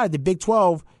crazy thing about it, the Big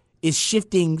 12 is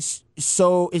shifting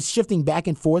back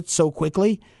and forth so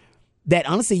quickly that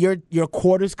honestly your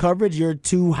quarters coverage, your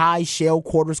two high shell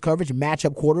quarters coverage,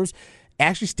 matchup quarters,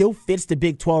 actually still fits the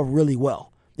Big 12 really well.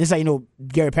 This is how you know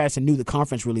Gary Patterson knew the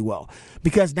conference really well.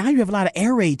 Because now you have a lot of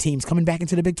air raid teams coming back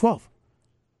into the Big 12.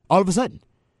 All of a sudden.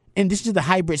 And this is the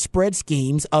hybrid spread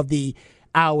schemes of the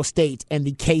Iowa State and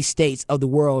the K-States of the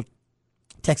world.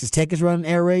 Texas Tech is running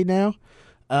air raid now.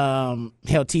 Hell,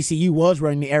 TCU was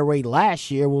running the air raid last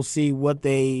year. We'll see what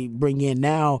they bring in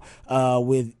now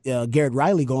with Garrett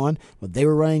Riley gone. But they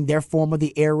were running their form of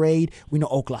the air raid. We know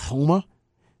Oklahoma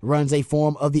runs a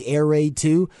form of the air raid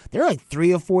too. There are like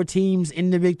 3 or 4 teams in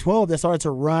the Big 12 that started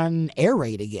to run air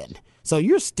raid again. So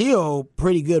you're still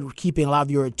pretty good keeping a lot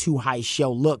of your two high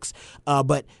shell looks.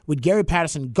 But with Gary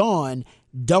Patterson gone,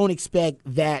 don't expect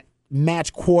that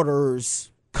match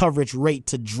quarters coverage rate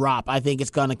to drop. I think it's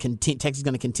going to continue. Texas is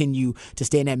going to continue to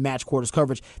stay in that match quarters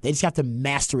coverage. They just have to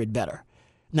master it better.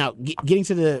 Now, getting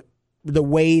to the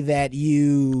way that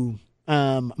you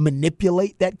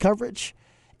manipulate that coverage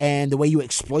and the way you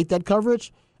exploit that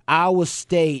coverage, Iowa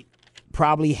State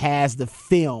probably has the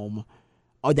film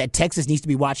that Texas needs to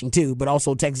be watching too, but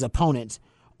also Texas opponents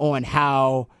on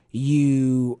how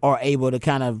you are able to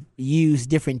kind of use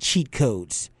different cheat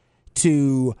codes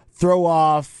to throw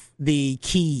off the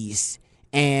keys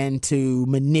and to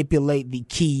manipulate the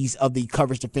keys of the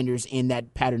coverage defenders in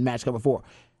that pattern match cover 4.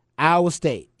 Iowa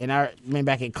State, and I went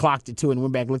back and clocked it too and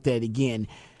went back and looked at it again.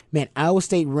 Man, Iowa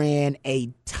State ran a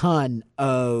ton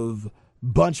of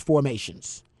bunch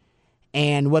formations.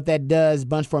 And what that does,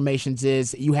 bunch formations,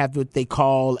 is you have what they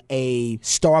call a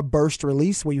star burst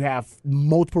release, where you have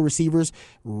multiple receivers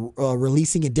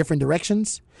releasing in different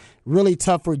directions. Really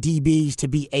tough for DBs to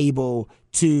be able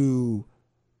to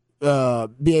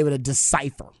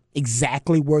decipher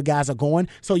exactly where guys are going.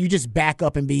 So you just back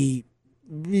up and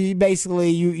basically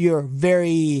you're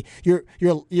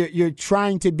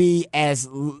trying to be as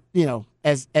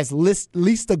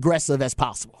least aggressive as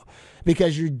possible,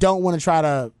 because you don't want to try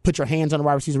to put your hands on the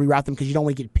wide receivers and reroute them, because you don't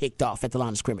want to get picked off at the line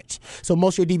of scrimmage. So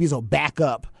most of your DBs will back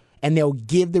up and they'll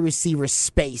give the receiver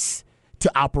space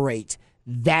to operate.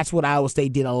 That's what Iowa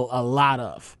State did a lot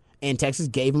of, and Texas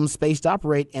gave them space to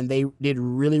operate, and they did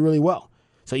really, really well.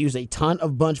 So use a ton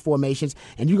of bunch formations.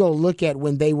 And you go look at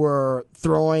when they were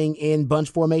throwing in bunch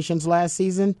formations last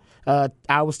season,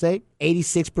 Iowa State,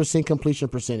 86% completion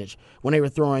percentage when they were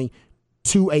throwing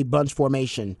to a bunch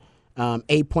formation,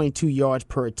 8.2 yards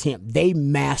per attempt. They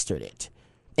mastered it.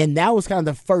 And that was kind of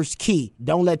the first key.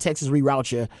 Don't let Texas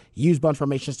reroute you. Use bunch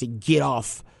formations to get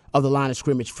off of the line of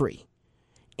scrimmage free.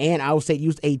 And Iowa State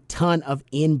used a ton of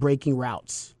in-breaking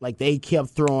routes. Like, they kept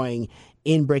throwing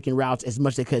in-breaking routes as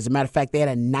much as they could. As a matter of fact, they had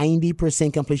a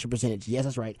 90% completion percentage. Yes,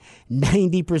 that's right.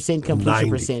 90% completion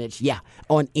percentage,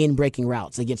 on in-breaking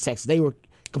routes against Texas. They were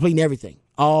completing everything.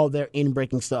 all their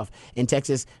in-breaking stuff. And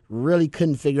Texas really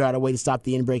couldn't figure out a way to stop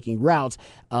the in-breaking routes.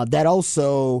 That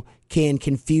also can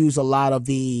confuse a lot of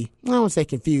I don't want to say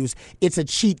confuse. It's a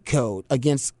cheat code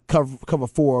against cover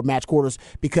 4 match quarters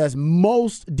because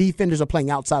most defenders are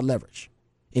playing outside leverage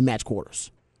in match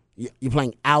quarters. You're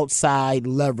playing outside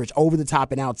leverage, over the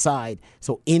top and outside.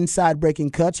 So inside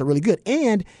breaking cuts are really good.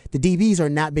 And the DBs are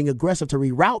not being aggressive to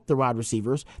reroute the wide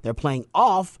receivers. They're playing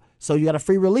off, so you got a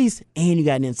free release and you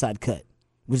got an inside cut,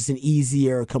 which is an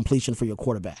easier completion for your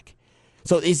quarterback.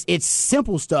 So it's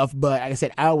simple stuff, but like I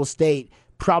said, Iowa State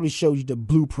probably shows you the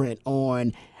blueprint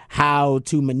on how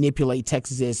to manipulate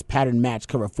Texas's pattern match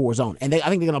cover 4 zone. And I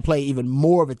think they're going to play even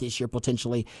more of it this year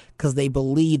potentially because they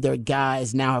believe their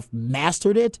guys now have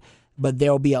mastered it, but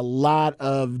there'll be a lot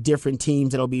of different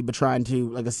teams that'll be trying to,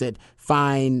 like I said,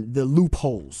 find the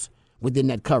loopholes within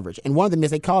that coverage. And one of them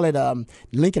is they call it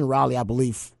Lincoln Riley, I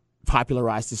believe,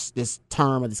 popularized this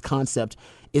term or this concept.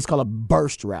 It's called a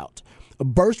burst route. A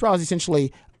burst route is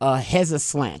essentially a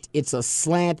slant. It's a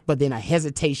slant, but then a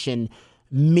hesitation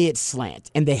mid-slant.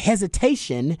 And the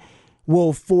hesitation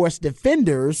will force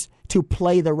defenders to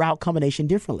play the route combination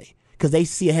differently because they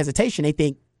see a hesitation, they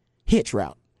think hitch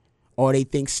route or they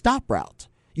think stop route.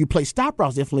 You play stop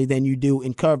routes differently than you do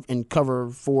in cover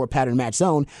 4 pattern match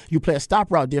zone. You play a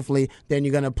stop route differently than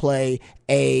you're going to play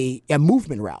a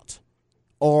movement route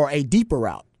or a deeper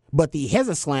route. But the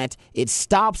hesi-slant, it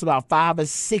stops about 5 or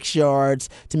 6 yards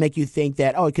to make you think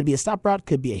that, it could be a stop route,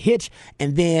 could be a hitch,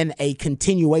 and then a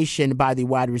continuation by the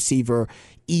wide receiver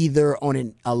either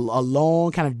on a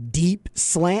long kind of deep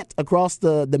slant across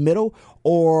the middle,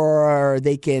 or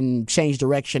they can change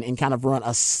direction and kind of run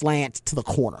a slant to the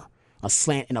corner, a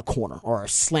slant in a corner, or a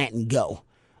slant and go,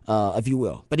 if you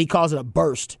will. But he calls it a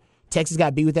burst. Texas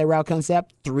got beat with that route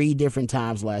concept 3 different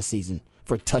times last season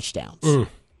for touchdowns.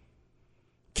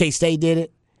 K-State did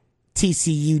it,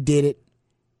 TCU did it,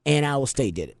 and Iowa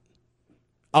State did it.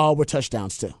 All were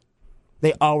touchdowns, too.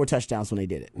 They all were touchdowns when they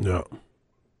did it. Yeah.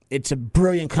 It's a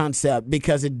brilliant concept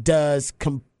because it does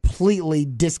completely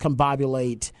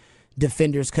discombobulate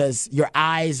defenders because your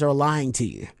eyes are lying to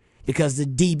you because the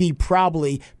DB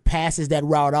probably passes that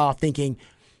route off thinking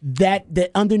that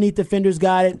underneath defenders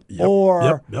got it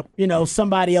or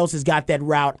somebody else has got that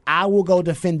route. I will go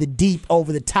defend the deep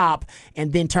over the top,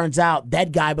 and then turns out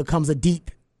that guy becomes a deep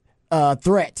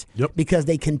threat because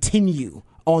they continue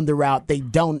on the route. They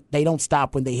don't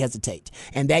stop when they hesitate.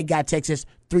 And that got Texas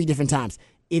 3 different times.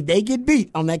 If they get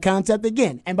beat on that concept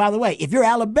again, and by the way, if you're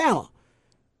Alabama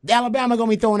going to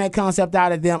be throwing that concept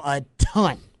out at them a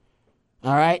ton.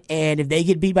 All right? And if they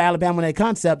get beat by Alabama on that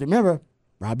concept, remember,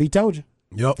 Robbie told you.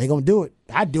 Yep. They're going to do it.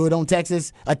 I'd do it on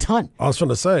Texas a ton. I was going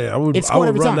to say, I would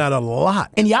run that a lot.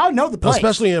 And y'all know the play.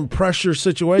 Especially in pressure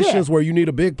situations where you need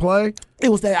a big play. It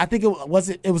was that, I think it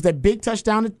was that big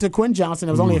touchdown to Quinn Johnson.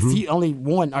 There was only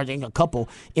one, or I think a couple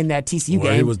in that TCU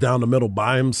game. He was down the middle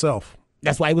by himself.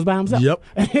 That's why he was by himself. Yep.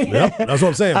 That's what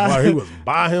I'm saying. He was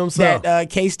by himself. That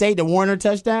K-State, the Warner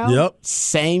touchdown. Yep.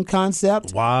 Same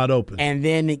concept. Wide open.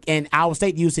 And Iowa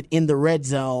State used it in the red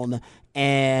zone.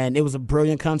 And it was a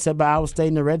brilliant concept by Iowa State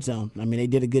in the red zone. I mean, they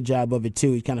did a good job of it,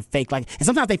 too. He kind of faked and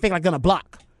sometimes they fake like going to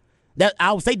block. That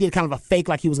Iowa State did kind of a fake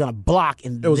like he was going to block.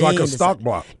 And it was like a stock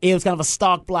block. It was kind of a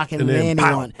stock block and then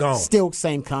one. Still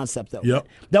same concept, though. Yep.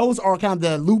 Those are kind of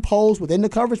the loopholes within the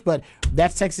coverage, but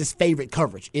that's Texas' favorite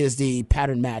coverage is the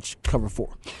pattern match cover 4.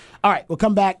 All right, we'll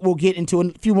come back. We'll get into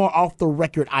a few more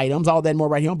off-the-record items. All that and more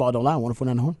right here on Ball Don't Lie,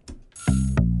 104.9 The Horn.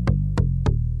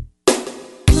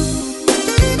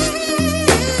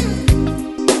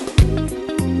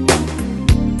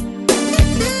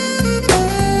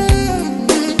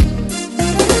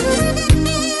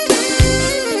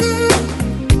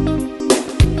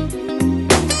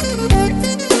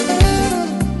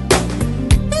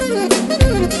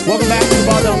 Welcome back to the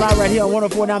Ball Don't Lie right here on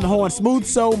 104.9 The Horn. Smooth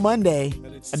Soul Monday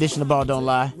edition of Ball Don't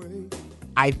Lie.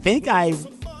 I think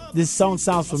this song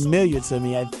sounds familiar to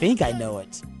me. I think I know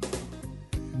it.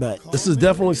 But this is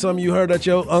definitely something you heard at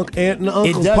your aunt and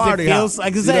uncle's party house.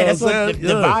 Like I say, that's what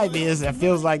the vibe is. It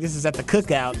feels like this is at the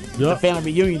cookout, the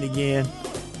family reunion again.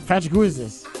 Patrick, who is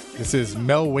this? This is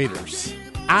Mel Waiters.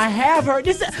 I have heard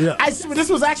this. This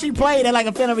was actually played at like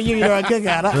a family reunion or a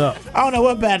cookout. I don't know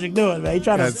what Patrick doing, man. He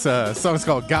trying to. That song's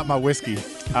called "Got My Whiskey."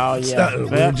 Oh yeah, we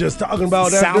were just talking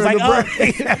about that during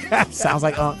the break. Sounds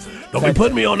like Don't be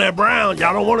putting me on that brown.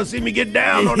 Y'all don't want to see me get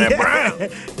down on that brown.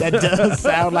 That does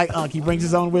sound like Unc. He brings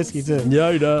his own whiskey too.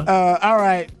 Yeah, he does. All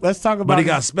right, let's talk about. But he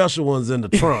got special ones in the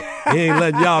trunk. He ain't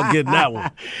letting y'all get in that one.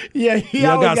 Yeah,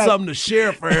 y'all got something to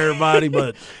share for everybody,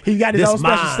 but he got his own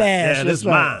special stash. Yeah, this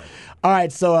mine. All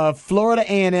right, so Florida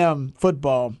A&M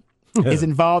football is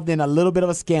involved in a little bit of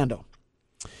a scandal.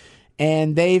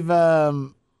 And they've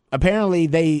apparently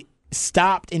they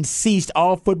stopped and ceased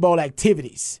all football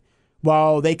activities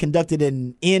while they conducted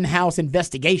an in-house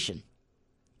investigation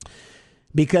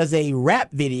because a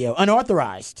rap video,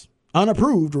 unauthorized,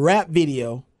 unapproved rap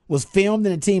video, was filmed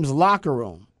in the team's locker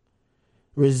room.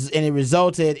 And it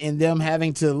resulted in them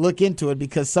having to look into it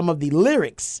because some of the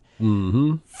lyrics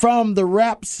from the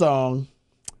rap song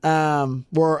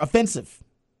were offensive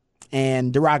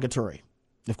and derogatory,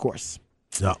 of course.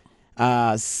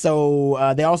 Yeah.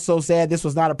 So they also said this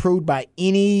was not approved by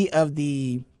any of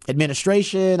the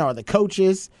administration or the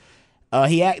coaches.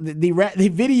 The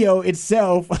video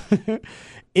itself,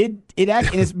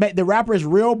 the rapper is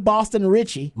Real Boston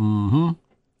Richie, and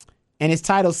it's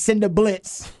titled "Cinder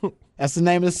Blitz." That's the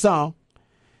name of the song.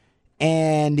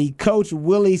 And the coach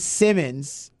Willie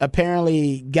Simmons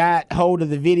apparently got hold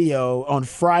of the video on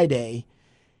Friday.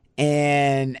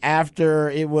 And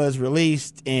after it was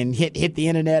released and hit the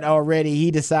internet already, he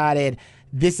decided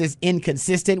this is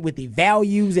inconsistent with the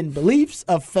values and beliefs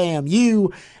of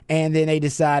FAMU. And then they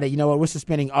decided, you know what, we're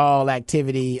suspending all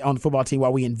activity on the football team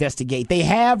while we investigate. They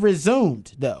have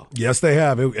resumed, though. Yes, they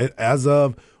have.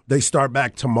 They start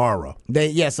back tomorrow.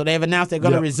 So they have announced they're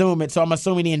going to resume it. So I'm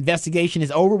assuming the investigation is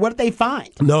over. What did they find?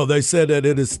 No, they said that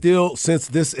it is still, since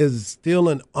this is still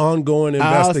an ongoing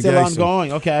investigation. Still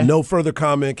ongoing, okay. No further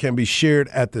comment can be shared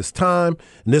at this time.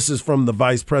 And this is from the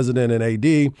vice president and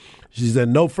AD. She said,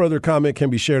 no further comment can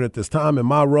be shared at this time. In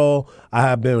my role, I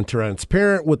have been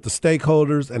transparent with the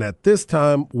stakeholders, and at this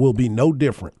time will be no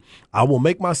different. I will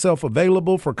make myself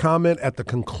available for comment at the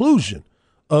conclusion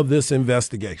of this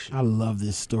investigation. I love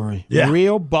this story. Yeah.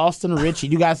 Real Boston Richie.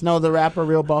 You guys know the rapper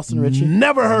Real Boston Richie?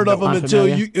 Never heard of him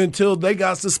until they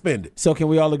got suspended. So can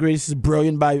we all agree this is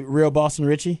brilliant by Real Boston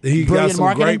Richie? He brilliant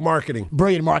got some great marketing.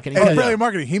 Brilliant marketing. Brilliant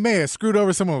marketing. He may have screwed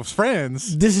over some of his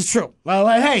friends. This is true. Well,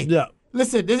 hey,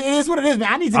 listen, it is what it is,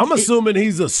 man. I'm assuming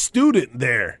he's a student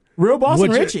there. Real Boston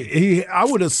Richie. I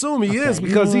would assume he is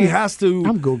because he has to.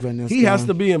 I'm Googling this. He has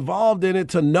to be involved in it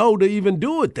to know to even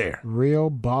do it there.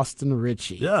 Real Boston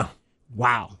Richie. Yeah.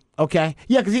 Wow. Okay.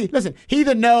 Yeah, because he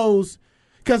either knows,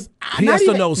 because he has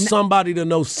to know somebody to get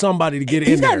in there.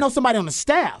 He's got to know somebody on the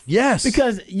staff. Yes.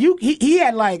 Because he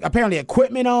had apparently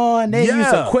equipment on. They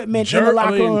used equipment in the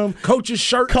locker room. Coaches'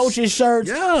 shirts.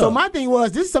 Yeah. So my thing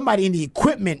was, this is somebody in the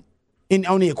equipment,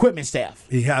 on the equipment staff.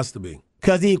 He has to be.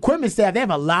 Because the equipment staff, they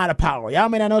have a lot of power. Y'all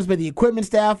may not notice, but the equipment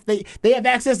staff, they have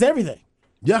access to everything.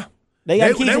 Yeah. They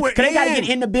got keys. They got to get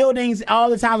in the buildings all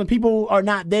the time when people are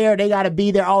not there. They got to be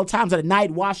there all the times of the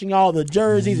night, washing all the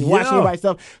jerseys and washing everybody's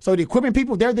stuff. So the equipment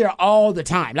people, they're there all the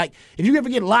time. Like, if you ever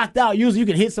get locked out, usually you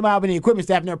can hit somebody up in the equipment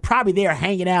staff, and they're probably there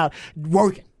hanging out,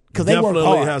 working. Because they work hard.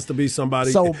 Definitely has to be somebody.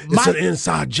 So it's an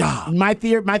inside job. My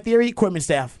theory, equipment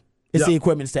staff. It's the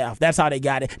equipment staff. That's how they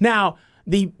got it. Now,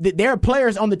 there are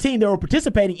players on the team that were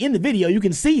participating in the video. You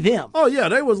can see them. Oh, yeah,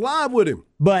 they was live with him.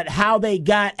 But how they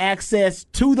got access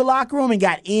to the locker room and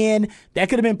got in, that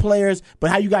could have been players. But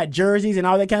how you got jerseys and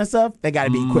all that kind of stuff, they got to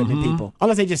be equipment people.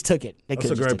 Unless they just took it. That's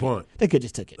a great point. They could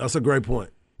just took it. That's a great point.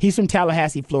 He's from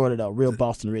Tallahassee, Florida, though. Real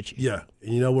Boston Richie. Yeah.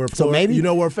 And you know where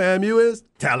FAMU is?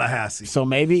 Tallahassee. So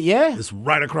maybe, yeah. It's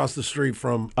right across the street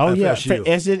from FSU.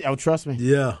 FSU. Oh, trust me.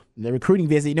 Yeah. The recruiting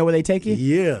visit, you know where they take you?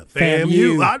 Yeah.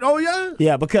 FAMU. Oh, yeah?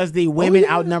 Yeah, because the women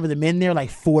outnumber the men there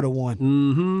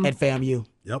 4-1 at FAMU.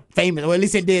 Yep. Famous. Well, at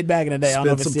least it did back in the day.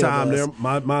 Spent some time there.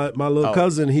 My little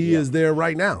cousin, he is there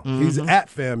right now. He's at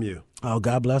FAMU. Oh,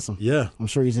 God bless him. Yeah. I'm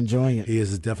sure he's enjoying it. He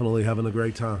is definitely having a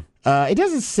great time. It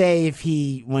doesn't say if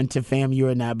he went to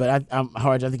FAMU or not, but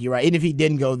I think you're right. And if he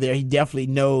didn't go there, he definitely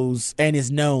knows and is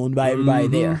known by everybody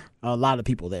there. A lot of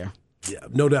people there. Yeah,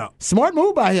 no doubt. Smart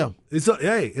move by him. It's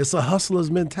a hustler's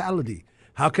mentality.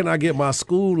 How can I get my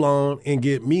school on and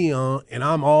get me on, and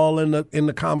I'm all in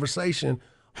the conversation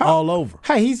all over?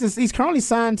 Hey, he's currently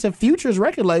signed to Future's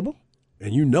record label.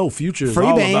 And you know Future is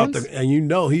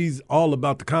he's all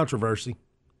about the controversy.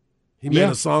 He made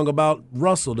a song about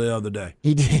Russell the other day.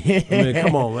 He did. I mean,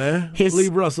 come on, man.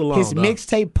 Leave Russell alone. His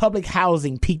mixtape Public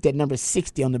Housing peaked at number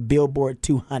 60 on the Billboard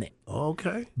 200.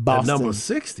 Okay. Boston. At number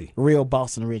 60. Real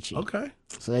Boston Richie. Okay.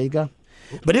 So there you go.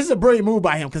 But this is a brilliant move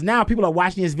by him because now people are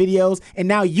watching his videos and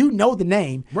now you know the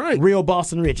name. Right. Real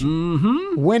Boston Richie.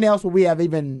 Mm-hmm. When else would we have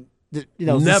even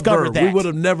discovered that? We would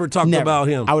have never talked about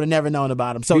him. I would have never known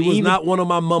about him. So he was not one of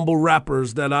my mumble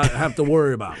rappers that I have to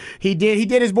worry about. He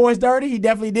did his boys dirty. He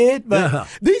definitely did. But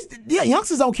these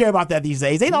youngsters don't care about that these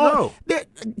days. They don't.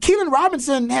 Keelan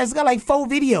Robinson has got 4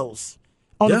 videos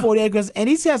on the 40 acres, and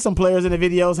he's had some players in the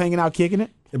videos hanging out kicking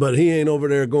it. But he ain't over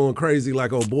there going crazy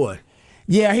like old boy.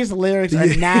 Yeah, his lyrics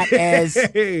are not as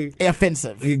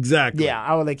offensive. Exactly. Yeah,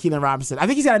 I would like Keelan Robinson. I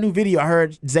think he's got a new video. I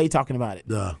heard Zay talking about it.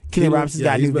 Keelan Robinson's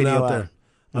got a new video out there.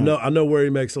 I know where he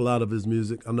makes a lot of his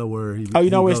music. I know where he. Oh, you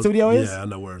know where his studio is? Yeah, I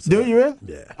know where it's. Do you really?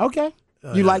 Yeah. Okay.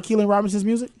 You like Keelan Robinson's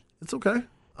music? It's okay.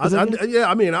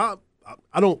 I mean, I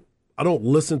don't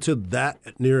listen to that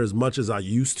near as much as I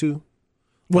used to.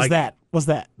 What's that?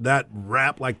 That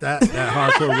rap like that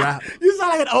hardcore rap. You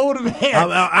sound like an old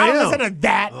man. I don't listen to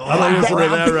that. I don't listen to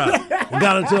that rap. I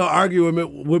got into an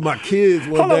argument with my kids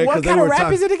one day because they were what kind of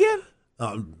rap is it again?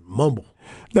 Mumble.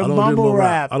 The mumble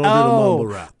rap. I don't do the mumble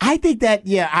rap. I think that,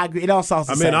 I agree. It all sounds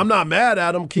the same. I'm not mad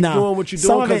at them. Keep doing what you're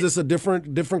doing because it's a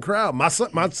different crowd. My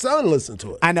son listened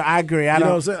to it. I know. I agree. You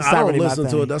know what I'm saying? I don't listen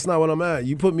to it. That's not what I'm at.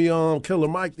 You put me on Killer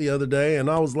Mike the other day, and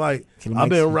I was like, I've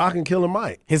been rocking Killer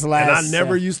Mike. And I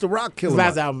never used to rock Killer Mike.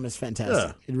 His last album is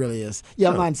fantastic. It really is.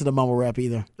 I'm not into the mumble rap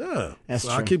either. Yeah. That's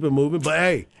true. I keep it moving. But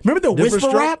hey. Remember the whisper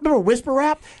rap?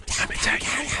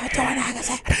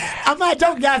 I'm not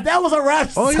joking, guys. That was a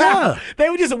rap style. Oh, yeah. They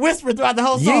would just whisper throughout the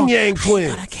whole Yin song. Yang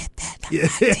Twins.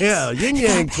 Yeah, Yin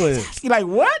Yang Twins. You're like,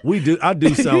 what? I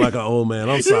do sound like an old man.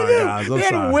 I'm sorry, guys. I'm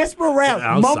sorry. Whisper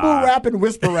rap, mumble rap, and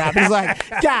whisper rap. It's like,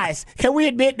 guys, can we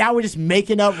admit now we're just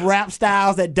making up rap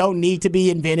styles that don't need to be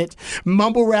invented?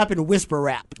 Mumble rap and whisper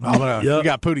rap. You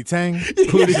got Pootie Tang.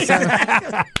 Pootie Tang.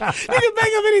 You can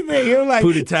make up anything. You're like,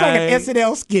 Pootie it's like an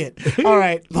SNL skit. All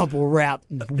right, mumble rap,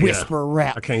 whisper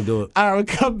rap. I can't do it. All right, we'll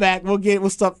come back. We'll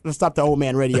stop the old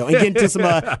man radio and get into some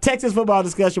Texas football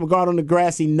discussion. We'll go out on the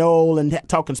grassy knoll and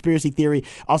talk conspiracy theory.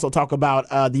 Also talk about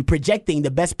the projecting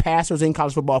the best passers in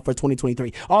college football for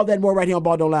 2023. All that and more right here on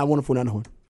Ball Don't Lie. Wonderful Nunhorn.